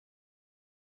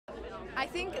I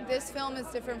think this film is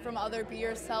different from other Be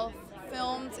Yourself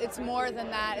films. It's more than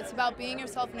that. It's about being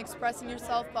yourself and expressing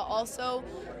yourself, but also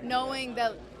knowing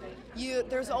that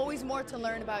there's always more to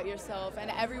learn about yourself,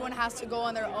 and everyone has to go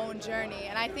on their own journey.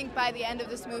 And I think by the end of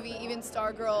this movie, even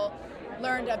Stargirl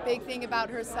learned a big thing about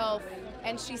herself,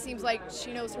 and she seems like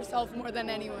she knows herself more than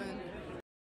anyone.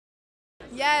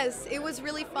 Yes, it was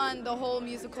really fun, the whole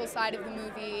musical side of the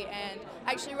movie, and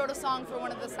I actually wrote a song for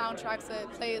one of the soundtracks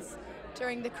that plays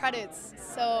during the credits,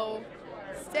 so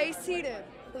stay seated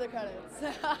for the credits.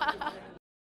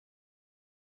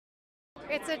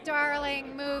 It's a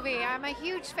darling movie. I'm a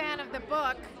huge fan of the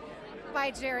book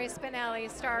by Jerry Spinelli,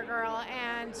 Stargirl,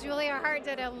 and Julia Hart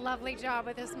did a lovely job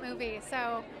with this movie,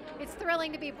 so it's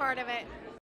thrilling to be part of it.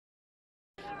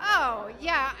 Oh,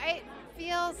 yeah, it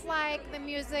feels like the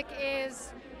music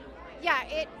is,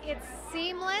 it's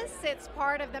seamless. It's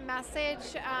part of the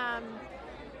message.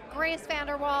 Grace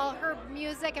VanderWaal, her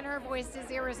music and her voice is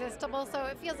irresistible, so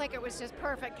it feels like it was just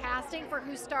perfect casting for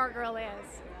who Stargirl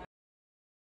is.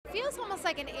 It feels almost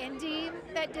like an indie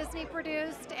that Disney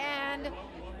produced, and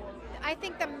I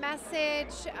think the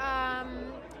message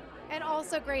and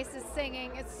also Grace's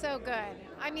singing is so good.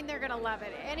 I mean, they're going to love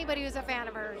it. Anybody who's a fan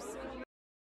of hers.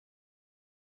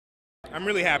 I'm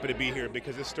really happy to be here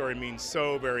because this story means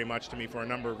so very much to me for a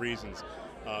number of reasons.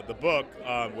 The book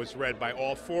was read by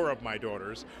all 4 of my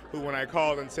daughters, who when I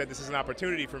called and said this is an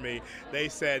opportunity for me, they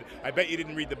said, I bet you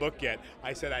didn't read the book yet.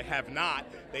 I said, I have not.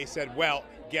 They said, well,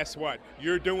 guess what?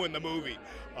 You're doing the movie.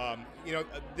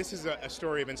 This is a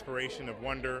story of inspiration, of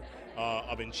wonder,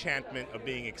 of enchantment, of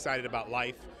being excited about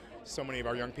life. So many of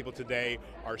our young people today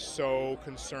are so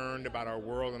concerned about our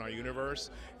world and our universe,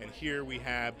 and here we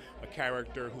have a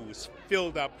character who is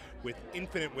filled up with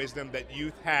infinite wisdom that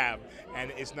youth have and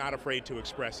is not afraid to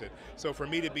express it. So for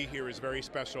me to be here is very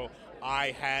special.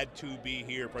 I had to be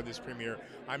here for this premiere.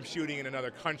 I'm shooting in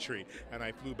another country, and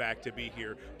I flew back to be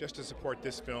here just to support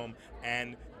this film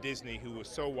and Disney, who was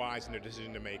so wise in their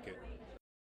decision to make it.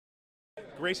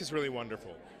 Grace is really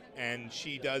wonderful, and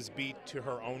she does beat to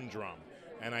her own drum.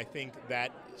 And I think that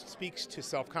speaks to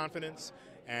self-confidence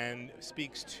and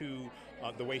speaks to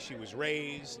the way she was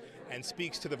raised and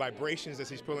speaks to the vibrations that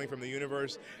she's pulling from the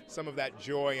universe, some of that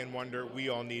joy and wonder we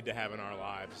all need to have in our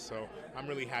lives. So I'm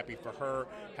really happy for her,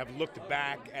 have looked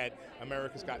back at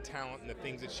America's Got Talent and the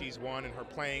things that she's won, and her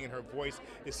playing and her voice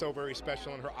is so very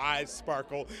special, and her eyes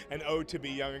sparkle, and to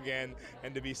be young again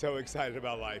and to be so excited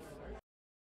about life.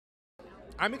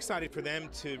 I'm excited for them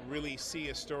to really see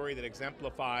a story that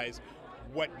exemplifies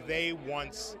what they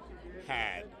once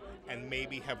had and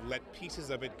maybe have let pieces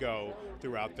of it go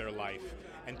throughout their life,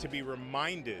 and to be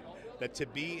reminded that to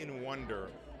be in wonder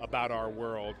about our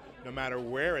world, no matter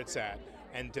where it's at,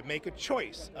 and to make a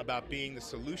choice about being the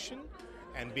solution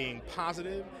and being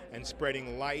positive and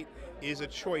spreading light is a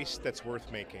choice that's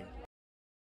worth making.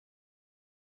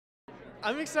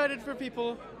 I'm excited for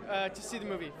people to see the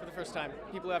movie for the first time.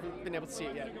 People haven't been able to see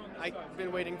it yet. I've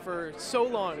been waiting for so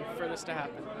long for this to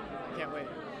happen. I can't wait.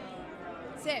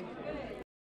 Same.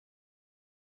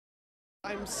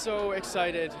 I'm so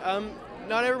excited.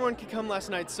 Not everyone could come last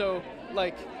night, so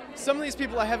some of these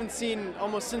people I haven't seen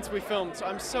almost since we filmed, so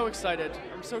I'm so excited.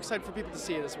 I'm so excited for people to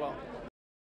see it as well.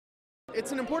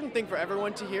 It's an important thing for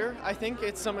everyone to hear. I think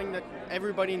it's something that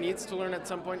everybody needs to learn at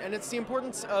some point, and it's the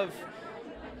importance of,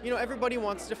 everybody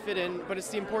wants to fit in, but it's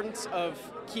the importance of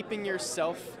keeping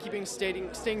yourself,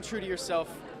 staying true to yourself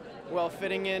while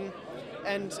fitting in.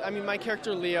 And I mean, my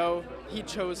character Leo, he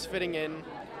chose fitting in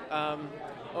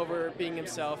over being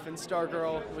himself, and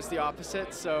Stargirl was the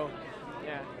opposite, so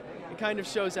yeah, it kind of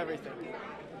shows everything.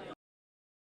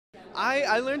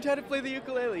 I learned how to play the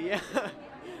ukulele, yeah.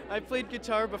 I played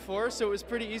guitar before, so it was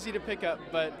pretty easy to pick up,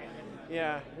 but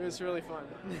yeah, it was really fun.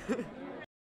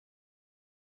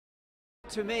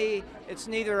 To me, it's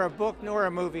neither a book nor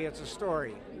a movie, it's a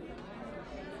story.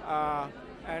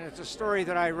 And it's a story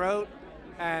that I wrote,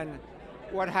 and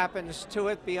what happens to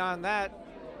it beyond that,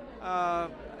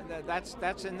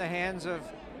 that's in the hands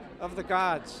of the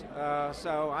gods.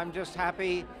 So I'm just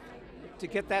happy to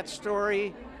get that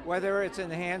story, whether it's in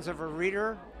the hands of a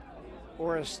reader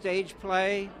or a stage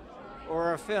play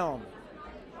or a film,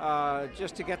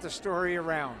 just to get the story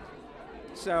around.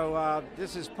 So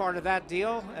this is part of that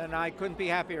deal, and I couldn't be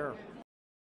happier.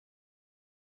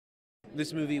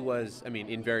 This movie was, I mean,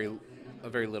 in a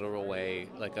very literal way,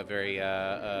 like a very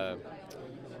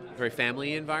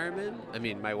family environment. I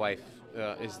mean, my wife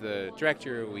is the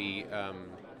director. We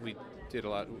did a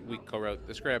lot. We co-wrote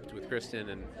the script with Kristin,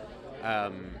 and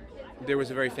there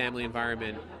was a very family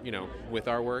environment, with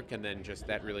our work, and then just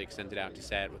that really extended out to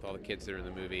set with all the kids that are in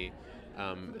the movie.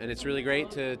 And it's really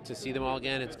great to see them all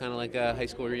again. It's kind of like a high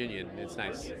school reunion. It's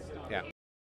nice. Yeah.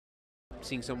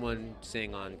 Seeing someone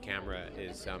sing on camera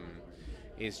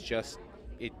is just,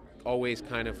 it always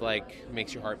kind of like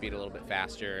makes your heart beat a little bit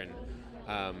faster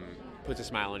and puts a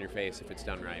smile on your face if it's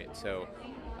done right. So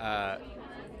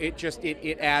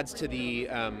it adds to the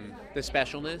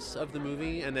specialness of the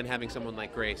movie, and then having someone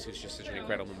like Grace, who's just such an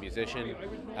incredible musician,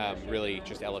 really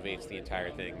just elevates the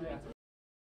entire thing.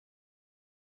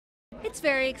 It's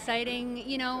very exciting.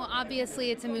 You know,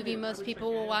 obviously it's a movie most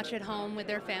people will watch at home with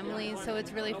their families, so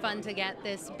it's really fun to get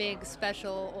this big,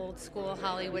 special, old-school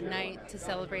Hollywood night to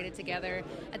celebrate it together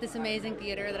at this amazing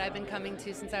theater that I've been coming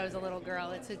to since I was a little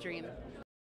girl. It's a dream.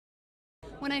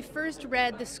 When I first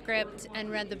read the script and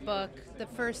read the book, the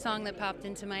first song that popped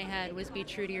into my head was Be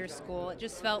True to Your School. It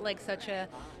just felt like such a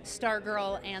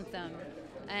Stargirl anthem,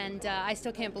 and I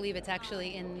still can't believe it's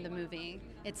actually in the movie.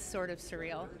 It's sort of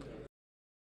surreal.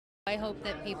 I hope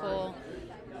that people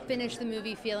finish the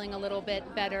movie feeling a little bit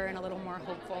better and a little more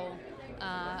hopeful.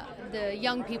 The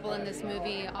young people in this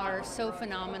movie are so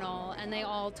phenomenal, and they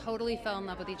all totally fell in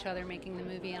love with each other making the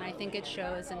movie, and I think it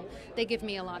shows, and they give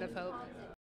me a lot of hope.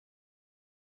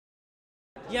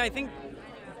 Yeah, I think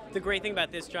the great thing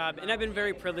about this job, and I've been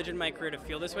very privileged in my career to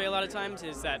feel this way a lot of times,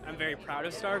 is that I'm very proud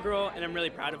of Stargirl, and I'm really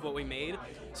proud of what we made.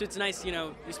 So it's nice, you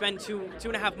know, you spend two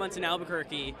and a half months in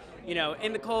Albuquerque, you know,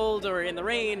 in the cold or in the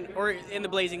rain or in the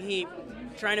blazing heat,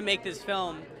 trying to make this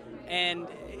film. And,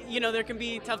 you know, there can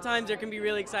be tough times, there can be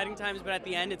really exciting times, but at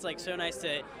the end, it's like so nice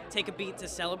to take a beat to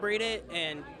celebrate it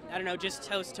and, I don't know, just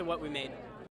toast to what we made.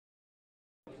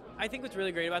 I think what's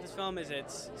really great about this film is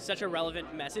it's such a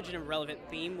relevant message and a relevant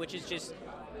theme, which is just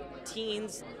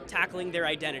teens tackling their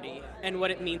identity and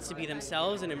what it means to be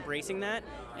themselves and embracing that,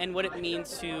 and what it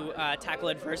means to tackle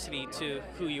adversity to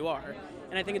who you are.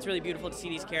 And I think it's really beautiful to see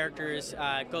these characters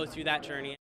go through that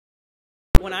journey.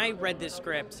 When I read this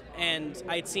script and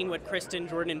I'd seen what Kristin,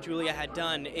 Jordan, and Julia had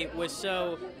done, it was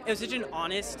such an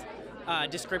honest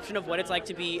description of what it's like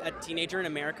to be a teenager in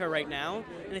America right now,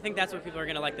 and I think that's what people are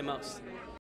going to like the most.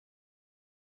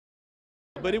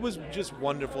 But it was just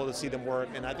wonderful to see them work,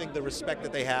 and I think the respect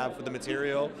that they have for the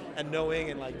material and knowing,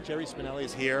 and like Jerry Spinelli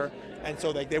is here, and so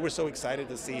like they were so excited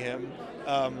to see him.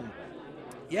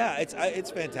 Yeah, it's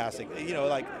fantastic. You know,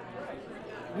 like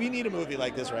we need a movie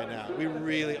like this right now. We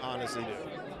really honestly do.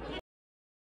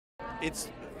 It's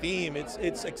theme,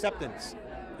 it's acceptance.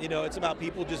 You know, it's about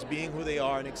people just being who they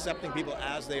are and accepting people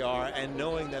as they are and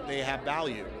knowing that they have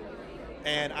value.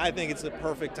 And I think it's the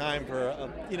perfect time for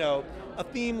a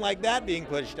theme like that being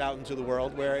pushed out into the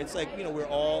world, where it's like, you know, we're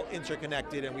all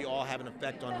interconnected and we all have an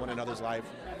effect on one another's life.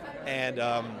 And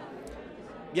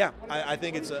yeah, I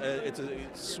think it's a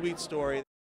sweet story.